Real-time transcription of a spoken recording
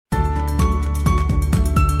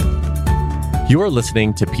You are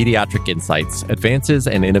listening to Pediatric Insights, Advances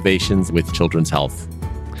and Innovations with Children's Health.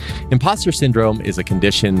 Imposter syndrome is a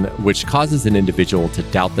condition which causes an individual to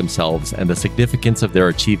doubt themselves and the significance of their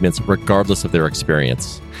achievements regardless of their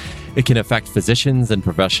experience. It can affect physicians and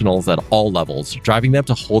professionals at all levels, driving them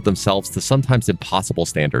to hold themselves to sometimes impossible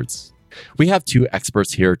standards. We have two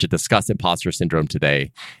experts here to discuss imposter syndrome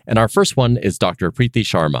today, and our first one is Dr. Preeti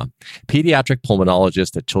Sharma, pediatric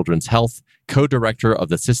pulmonologist at Children's Health, co-director of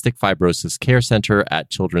the Cystic Fibrosis Care Center at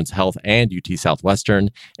Children's Health and UT Southwestern,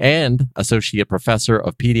 and associate professor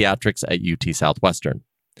of pediatrics at UT Southwestern.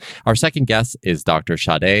 Our second guest is Dr.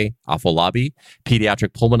 Shade Afolabi,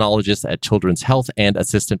 pediatric pulmonologist at Children's Health and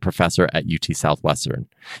assistant professor at UT Southwestern.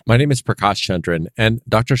 My name is Prakash Chandran, and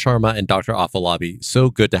Dr. Sharma and Dr. Afolabi, so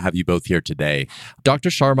good to have you both here today. Dr.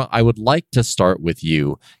 Sharma, I would like to start with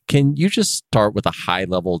you. Can you just start with a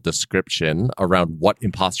high-level description around what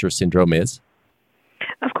imposter syndrome is?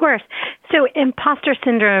 Of course. So imposter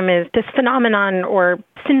syndrome is this phenomenon or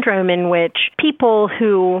syndrome in which people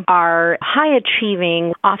who are high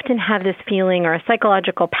achieving often have this feeling or a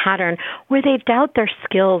psychological pattern where they doubt their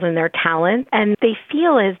skills and their talent, and they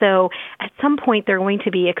feel as though at some point they're going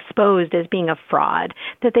to be exposed as being a fraud,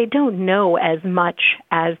 that they don't know as much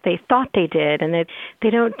as they thought they did, and that they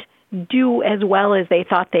don't do as well as they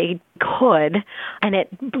thought they could, and it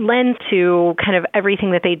blends to kind of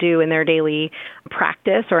everything that they do in their daily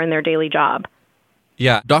practice or in their daily job.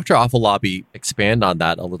 Yeah, Dr. Afolabi, expand on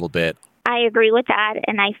that a little bit. I agree with that,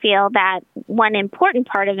 and I feel that one important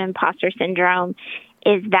part of imposter syndrome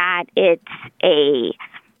is that it's a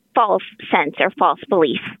false sense or false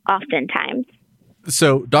belief oftentimes.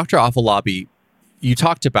 So, Dr. Afolabi, you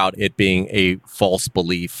talked about it being a false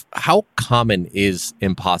belief. How common is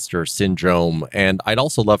imposter syndrome? And I'd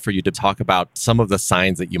also love for you to talk about some of the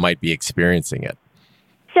signs that you might be experiencing it.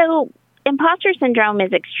 So imposter syndrome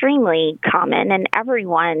is extremely common, and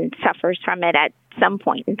everyone suffers from it at some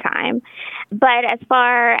point in time. But as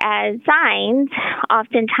far as signs,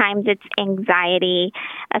 oftentimes it's anxiety,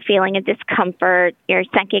 a feeling of discomfort, you're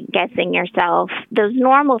second-guessing yourself, those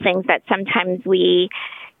normal things that sometimes we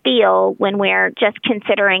feel when we're just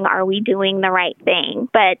considering, are we doing the right thing?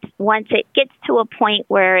 But once it gets to a point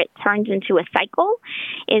where it turns into a cycle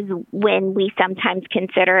is when we sometimes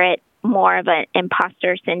consider it more of an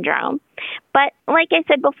imposter syndrome. But like I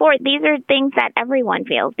said before, these are things that everyone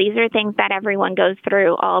feels. These are things that everyone goes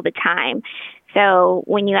through all the time. So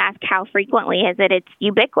when you ask how frequently is it, it's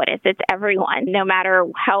ubiquitous. It's everyone, no matter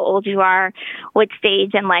how old you are, what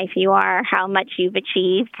stage in life you are, how much you've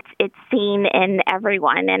achieved. It's seen in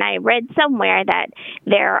everyone. And I read somewhere that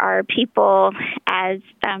there are people as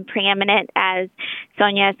preeminent as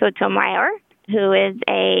Sonia Sotomayor, who is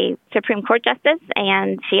a Supreme Court justice,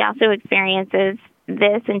 and she also experiences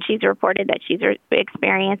this, and she's reported that she's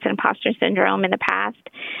experienced imposter syndrome in the past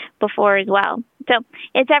before as well. So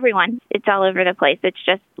it's everyone. It's all over the place. It's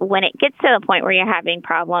just when it gets to the point where you're having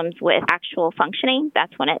problems with actual functioning,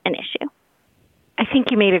 that's when it's an issue. I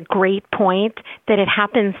think you made a great point that it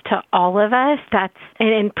happens to all of us.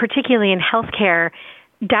 And particularly in healthcare,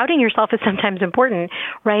 doubting yourself is sometimes important,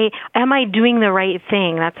 right? Am I doing the right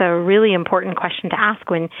thing? That's a really important question to ask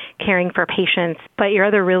when caring for patients. But your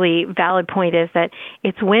other really valid point is that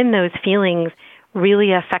it's when those feelings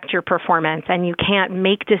really affect your performance and you can't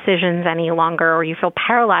make decisions any longer, or you feel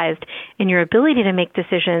paralyzed in your ability to make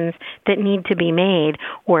decisions that need to be made,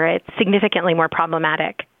 where it's significantly more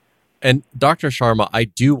problematic. And Dr. Sharma, I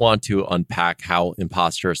do want to unpack how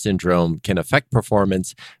imposter syndrome can affect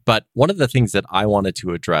performance, but one of the things that I wanted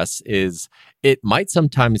to address is it might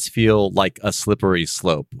sometimes feel like a slippery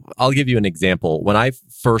slope. I'll give you an example. When I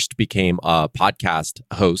first became a podcast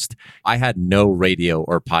host, I had no radio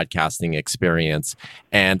or podcasting experience,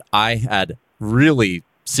 and I had really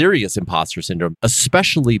serious imposter syndrome,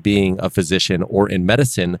 especially being a physician or in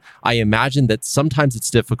medicine. I imagine that sometimes it's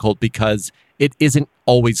difficult because it isn't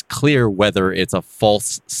always clear whether it's a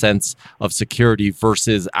false sense of security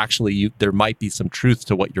versus actually there might be some truth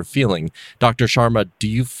to what you're feeling. Dr. Sharma, do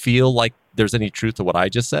you feel like there's any truth to what I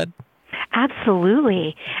just said?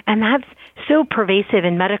 Absolutely. And that's so pervasive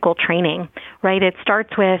in medical training, right? It starts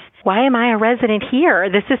with, why am I a resident here?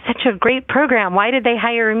 This is such a great program. Why did they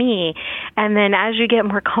hire me? And then as you get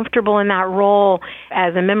more comfortable in that role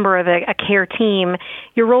as a member of a care team,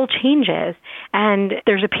 your role changes and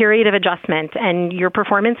there's a period of adjustment and your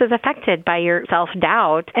performance is affected by your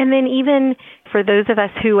self-doubt. And then even for those of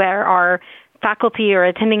us who are faculty or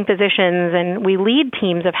attending physicians and we lead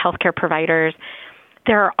teams of healthcare providers,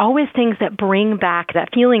 there are always things that bring back that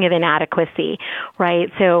feeling of inadequacy, right?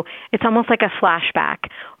 So it's almost like a flashback.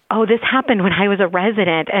 Oh, this happened when I was a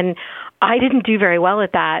resident, and I didn't do very well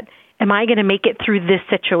at that. am I going to make it through this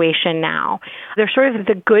situation now? There's sort of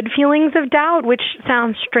the good feelings of doubt, which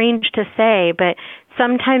sounds strange to say, but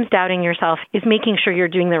sometimes doubting yourself is making sure you're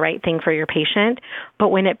doing the right thing for your patient. But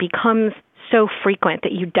when it becomes so frequent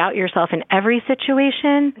that you doubt yourself in every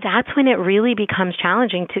situation, that's when it really becomes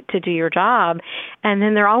challenging to do your job. And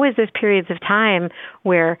then there are always those periods of time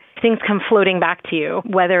where things come floating back to you,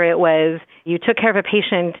 whether it was you took care of a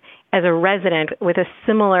patient as a resident with a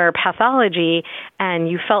similar pathology and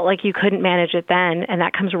you felt like you couldn't manage it then, and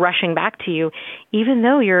that comes rushing back to you, even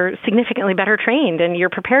though you're significantly better trained and you're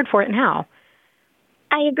prepared for it now.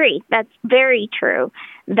 I agree. That's very true.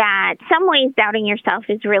 That some ways doubting yourself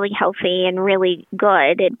is really healthy and really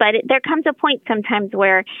good, but there comes a point sometimes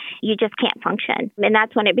where you just can't function. And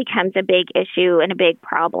that's when it becomes a big issue and a big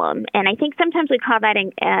problem. And I think sometimes we call that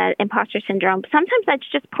imposter syndrome. Sometimes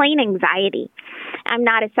that's just plain anxiety. I'm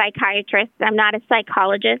not a psychiatrist. I'm not a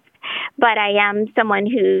psychologist. But I am someone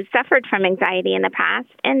who suffered from anxiety in the past.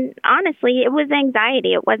 And honestly, it was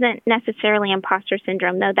anxiety. It wasn't necessarily imposter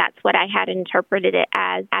syndrome, though that's what I had interpreted it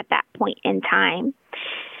as at that point in time.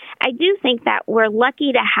 I do think that we're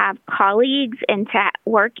lucky to have colleagues and to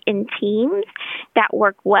work in teams that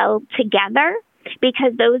work well together,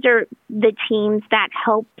 because those are the teams that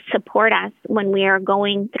help support us when we are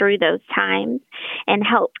going through those times and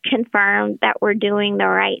help confirm that we're doing the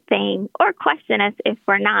right thing or question us if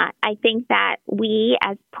we're not. I think that we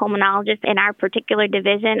as pulmonologists in our particular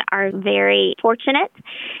division are very fortunate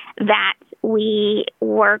that we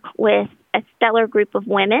work with a stellar group of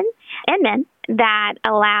women and men that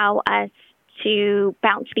allow us to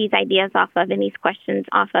bounce these ideas off of and these questions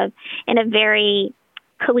off of in a very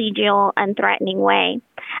collegial, unthreatening way.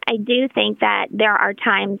 I do think that there are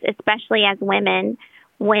times, especially as women,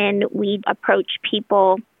 when we approach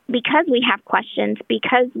people because we have questions,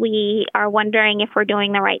 because we are wondering if we're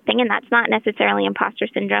doing the right thing. And that's not necessarily imposter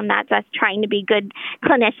syndrome. That's us trying to be good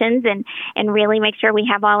clinicians and really make sure we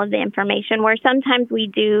have all of the information, where sometimes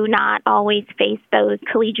we do not always face those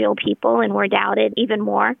collegial people and we're doubted even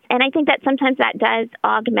more. And I think that sometimes that does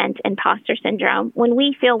augment imposter syndrome when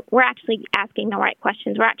we feel we're actually asking the right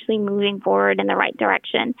questions, we're actually moving forward in the right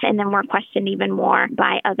direction, and then we're questioned even more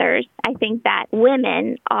by others. I think that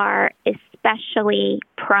women are especially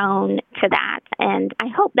prone to that. And I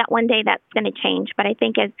hope that one day that's going to change. But I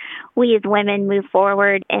think as we as women move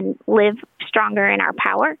forward and live stronger in our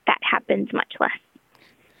power, that happens much less.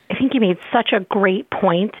 I think you made such a great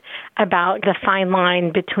point about the fine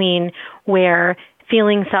line between where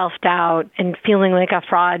feeling self-doubt and feeling like a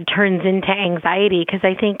fraud turns into anxiety, because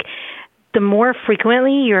I think the more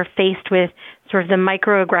frequently you're faced with sort of the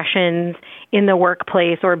microaggressions in the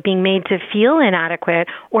workplace or being made to feel inadequate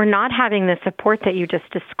or not having the support that you just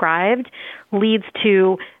described leads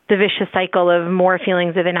to the vicious cycle of more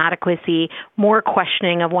feelings of inadequacy, more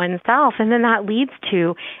questioning of oneself, and then that leads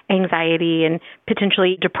to anxiety and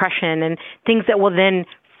potentially depression and things that will then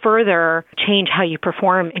further change how you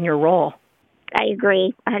perform in your role. I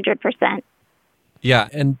agree 100%. Yeah,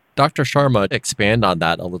 and Dr. Sharma, expand on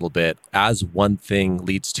that a little bit. As one thing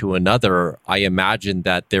leads to another, I imagine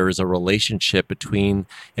that there is a relationship between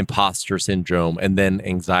imposter syndrome and then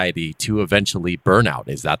anxiety to eventually burnout.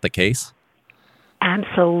 Is that the case?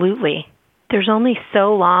 Absolutely. There's only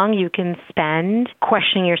so long you can spend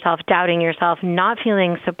questioning yourself, doubting yourself, not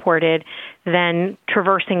feeling supported, then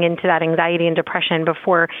traversing into that anxiety and depression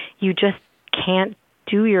before you just can't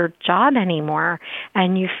do your job anymore,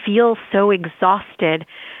 and you feel so exhausted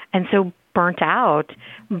and so burnt out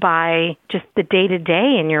by just the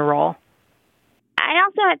day-to-day in your role. I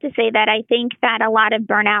also have to say that I think that a lot of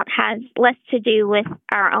burnout has less to do with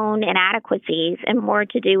our own inadequacies and more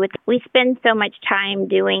to do with we spend so much time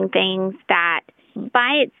doing things that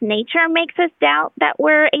by its nature makes us doubt that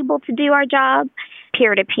we're able to do our job.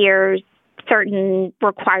 Peer-to-peers, certain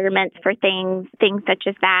requirements for things such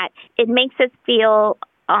as that. It makes us feel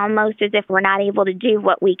almost as if we're not able to do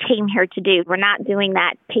what we came here to do. We're not doing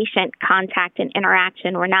that patient contact and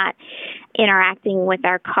interaction. We're not interacting with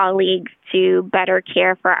our colleagues to better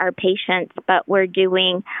care for our patients, but we're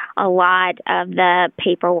doing a lot of the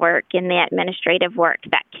paperwork and the administrative work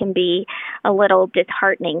that can be a little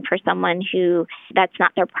disheartening for someone who that's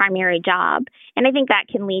not their primary job. And I think that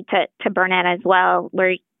can lead to burnout as well,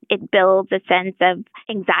 where it builds a sense of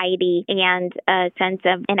anxiety and a sense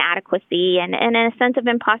of inadequacy and a sense of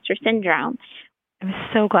imposter syndrome. I'm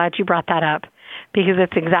so glad you brought that up, because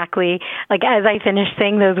it's exactly like as I finished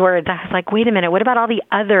saying those words, I was like, wait a minute, what about all the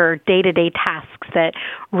other day-to-day tasks that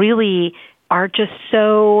really are just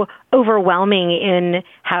so overwhelming in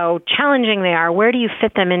how challenging they are? Where do you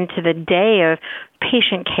fit them into the day of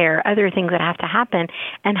patient care, other things that have to happen?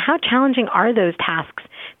 And how challenging are those tasks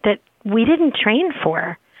that we didn't train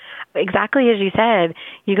for. Exactly as you said,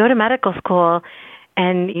 you go to medical school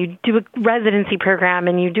and you do a residency program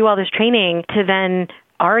and you do all this training to then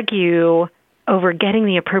argue over getting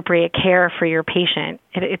the appropriate care for your patient.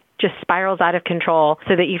 It just spirals out of control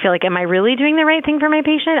so that you feel like, am I really doing the right thing for my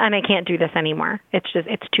patient? And I can't do this anymore. It's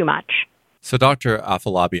too much. So Dr.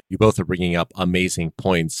 Afolabi, you both are bringing up amazing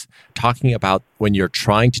points, talking about when you're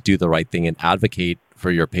trying to do the right thing and advocate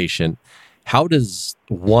for your patient. How does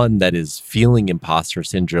one that is feeling imposter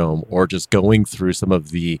syndrome or just going through some of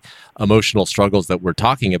the emotional struggles that we're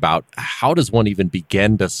talking about, how does one even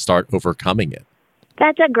begin to start overcoming it?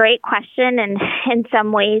 That's a great question, and in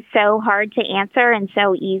some ways so hard to answer and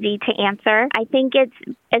so easy to answer. I think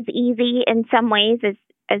it's as easy in some ways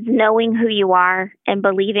as knowing who you are and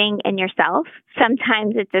believing in yourself.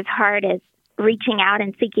 Sometimes it's as hard as reaching out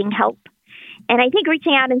and seeking help. And I think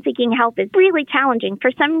reaching out and seeking help is really challenging.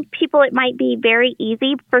 For some people, it might be very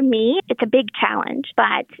easy. For me, it's a big challenge.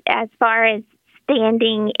 But as far as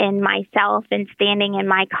standing in myself and standing in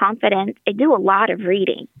my confidence, I do a lot of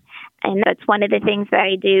reading. And that's one of the things that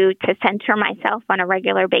I do to center myself on a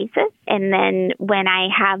regular basis. And then when I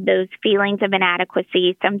have those feelings of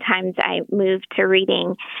inadequacy, sometimes I move to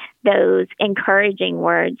reading those encouraging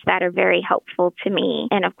words that are very helpful to me.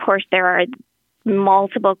 And of course, there are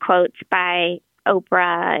multiple quotes by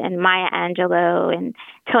Oprah and Maya Angelou and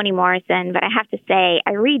Toni Morrison, but I have to say,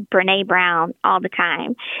 I read Brené Brown all the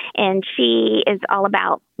time, and she is all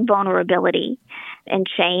about vulnerability and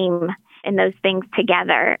shame and those things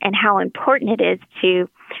together, and how important it is to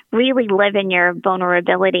really live in your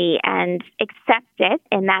vulnerability and accept it.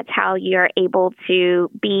 And that's how you're able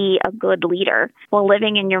to be a good leader. Well,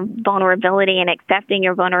 living in your vulnerability and accepting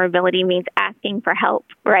your vulnerability means asking for help,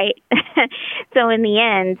 right? So in the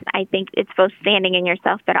end, I think it's both standing in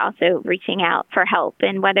yourself, but also reaching out for help.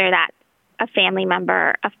 And whether that's a family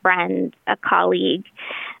member, a friend, a colleague,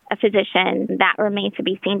 a physician, that remains to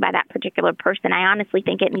be seen by that particular person. I honestly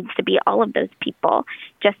think it needs to be all of those people,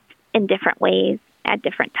 just in different ways at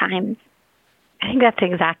different times. I think that's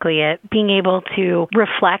exactly it. Being able to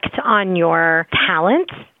reflect on your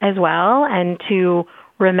talents as well, and to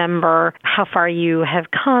remember how far you have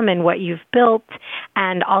come and what you've built,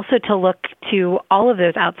 and also to look to all of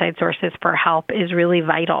those outside sources for help is really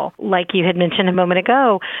vital. Like you had mentioned a moment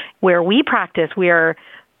ago, where we practice, we are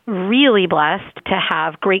really blessed to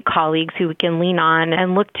have great colleagues who we can lean on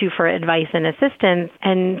and look to for advice and assistance.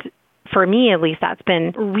 And for me, at least, that's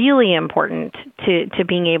been really important to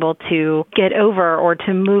being able to get over or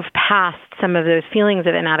to move past some of those feelings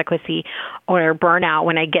of inadequacy or burnout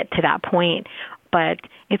when I get to that point. But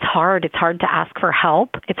it's hard. It's hard to ask for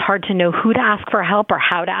help. It's hard to know who to ask for help or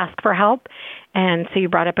how to ask for help. And so you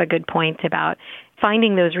brought up a good point about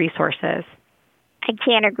finding those resources. I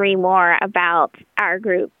can't agree more about our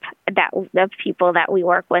group of people that we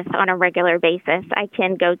work with on a regular basis. I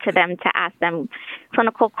can go to them to ask them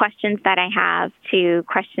clinical questions that I have, to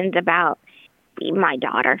questions about my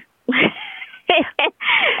daughter.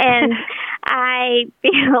 And I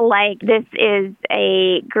feel like this is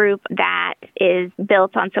a group that is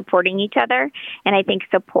built on supporting each other. And I think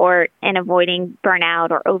support in avoiding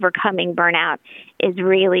burnout or overcoming burnout is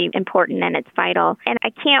really important, and it's vital. And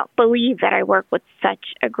I can't believe that I work with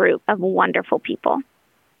such a group of wonderful people.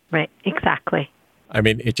 Right, exactly. I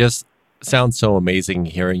mean, it just sounds so amazing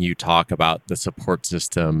hearing you talk about the support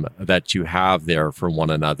system that you have there for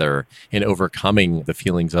one another in overcoming the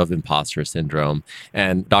feelings of imposter syndrome.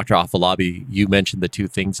 And Dr. Afolabi, you mentioned the two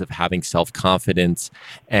things of having self-confidence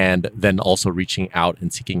and then also reaching out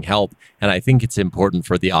and seeking help. And I think it's important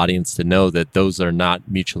for the audience to know that those are not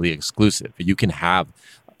mutually exclusive. You can have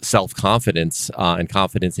self-confidence and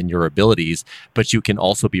confidence in your abilities, but you can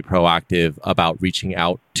also be proactive about reaching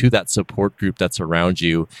out to that support group that's around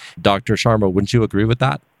you. Dr. Sharma, wouldn't you agree with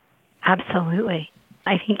that? Absolutely.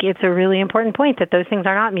 I think it's a really important point that those things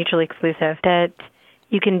are not mutually exclusive, that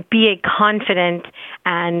you can be a confident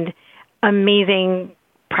and amazing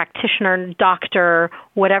practitioner, doctor,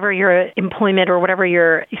 whatever your employment or whatever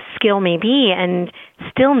your skill may be, and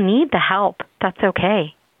still need the help. That's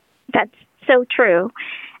okay. That's so true.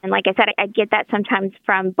 And like I said, I get that sometimes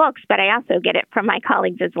from books, but I also get it from my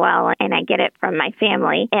colleagues as well, and I get it from my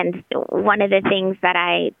family. And one of the things that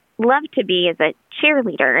I love to be is a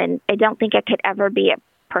cheerleader, and I don't think I could ever be a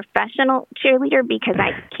professional cheerleader because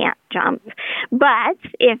I can't jump. But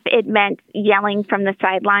if it meant yelling from the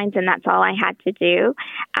sidelines and that's all I had to do,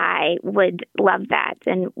 I would love that.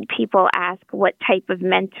 And people ask, what type of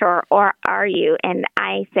mentor or are you? And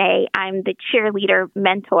I say, I'm the cheerleader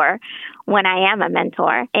mentor when I am a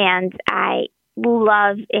mentor. And I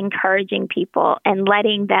love encouraging people and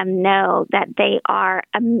letting them know that they are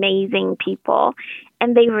amazing people,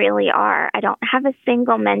 and they really are. I don't have a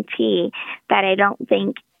single mentee that I don't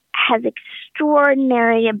think has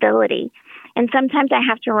extraordinary ability. And sometimes I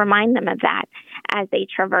have to remind them of that as they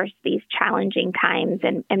traverse these challenging times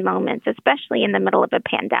and moments, especially in the middle of a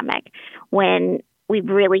pandemic when we've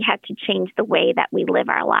really had to change the way that we live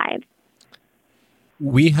our lives.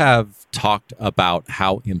 We have talked about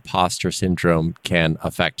how imposter syndrome can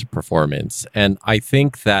affect performance. And I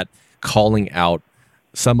think that calling out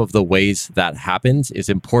some of the ways that happens is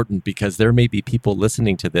important because there may be people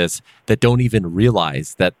listening to this that don't even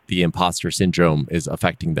realize that the imposter syndrome is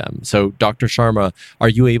affecting them. So, Dr. Sharma, are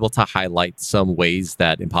you able to highlight some ways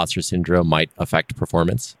that imposter syndrome might affect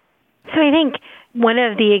performance? So I think one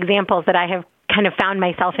of the examples that I have kind of found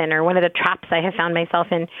myself in, or one of the traps I have found myself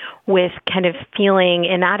in with kind of feeling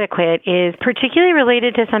inadequate, is particularly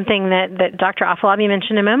related to something that Dr. Afolabi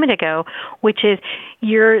mentioned a moment ago, which is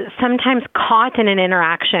you're sometimes caught in an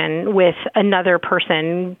interaction with another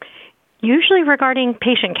person, usually regarding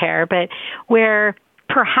patient care, but where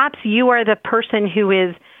perhaps you are the person who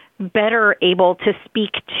is better able to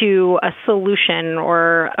speak to a solution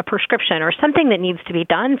or a prescription or something that needs to be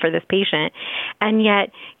done for this patient. And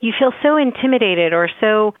yet you feel so intimidated or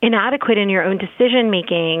so inadequate in your own decision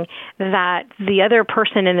making that the other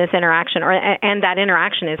person in this interaction and that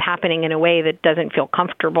interaction is happening in a way that doesn't feel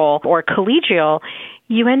comfortable or collegial.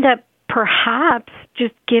 You end up perhaps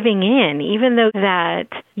just giving in, even though that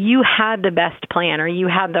you had the best plan or you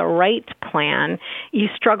had the right plan. You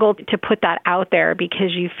struggle to put that out there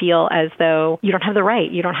because you feel as though you don't have the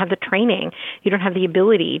right, you don't have the training, you don't have the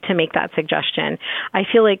ability to make that suggestion. I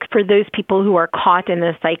feel like for those people who are caught in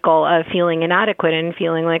this cycle of feeling inadequate and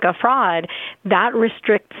feeling like a fraud, that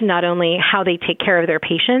restricts not only how they take care of their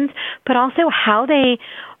patients, but also how they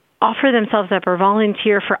offer themselves up or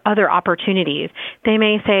volunteer for other opportunities. They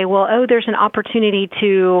may say, well, there's an opportunity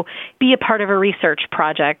to be a part of a research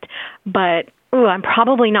project, but I'm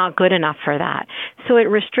probably not good enough for that. So it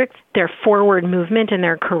restricts their forward movement in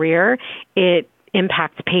their career. It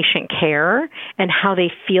impacts patient care and how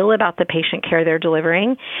they feel about the patient care they're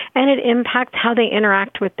delivering. And it impacts how they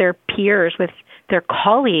interact with their peers, with their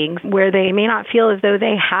colleagues, where they may not feel as though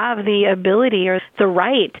they have the ability or the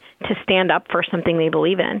right to stand up for something they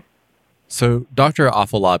believe in. So, Dr.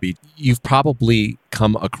 Afolabi, you've probably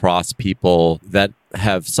come across people that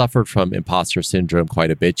have suffered from imposter syndrome quite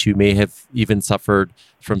a bit. You may have even suffered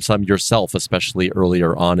from some yourself, especially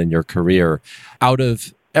earlier on in your career. Out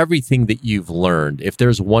of everything that you've learned, if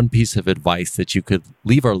there's one piece of advice that you could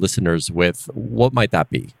leave our listeners with, what might that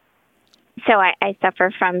be? So I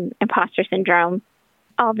suffer from imposter syndrome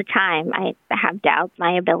all the time. I have doubts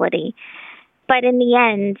my ability. But in the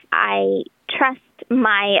end, I trust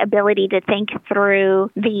my ability to think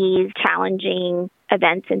through these challenging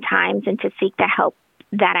events and times and to seek the help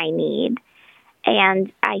that I need.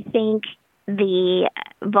 And I think the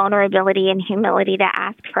vulnerability and humility to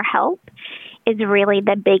ask for help is really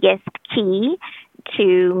the biggest key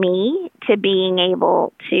to me to being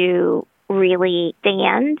able to really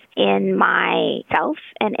stand in myself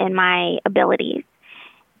and in my abilities.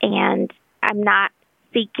 And I'm not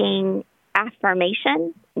seeking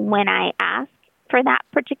affirmation when I ask for that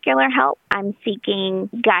particular help. I'm seeking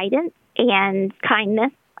guidance and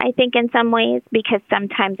kindness, I think, in some ways, because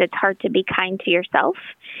sometimes it's hard to be kind to yourself.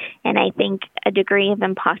 And I think a degree of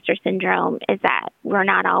imposter syndrome is that we're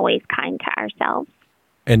not always kind to ourselves.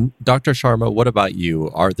 And Dr. Sharma, what about you?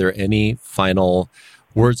 Are there any final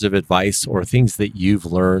words of advice or things that you've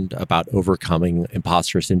learned about overcoming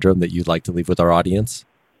imposter syndrome that you'd like to leave with our audience?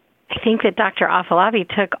 I think that Dr. Afolabi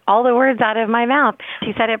took all the words out of my mouth.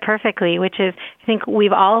 She said it perfectly, which is, I think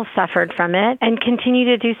we've all suffered from it and continue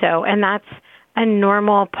to do so. And that's a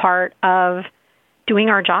normal part of doing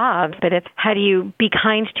our jobs. But it's how do you be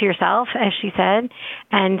kind to yourself, as she said,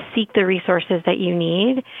 and seek the resources that you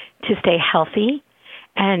need to stay healthy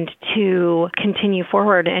and to continue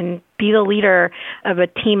forward and be the leader of a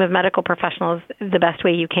team of medical professionals the best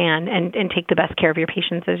way you can and take the best care of your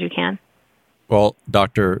patients as you can. Well,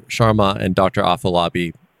 Dr. Sharma and Dr.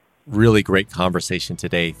 Afolabi, really great conversation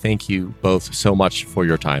today. Thank you both so much for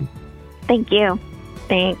your time. Thank you.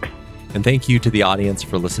 Thanks. And thank you to the audience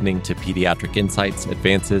for listening to Pediatric Insights,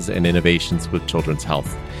 Advances and Innovations with Children's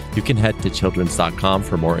Health. You can head to children's.com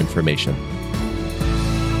for more information.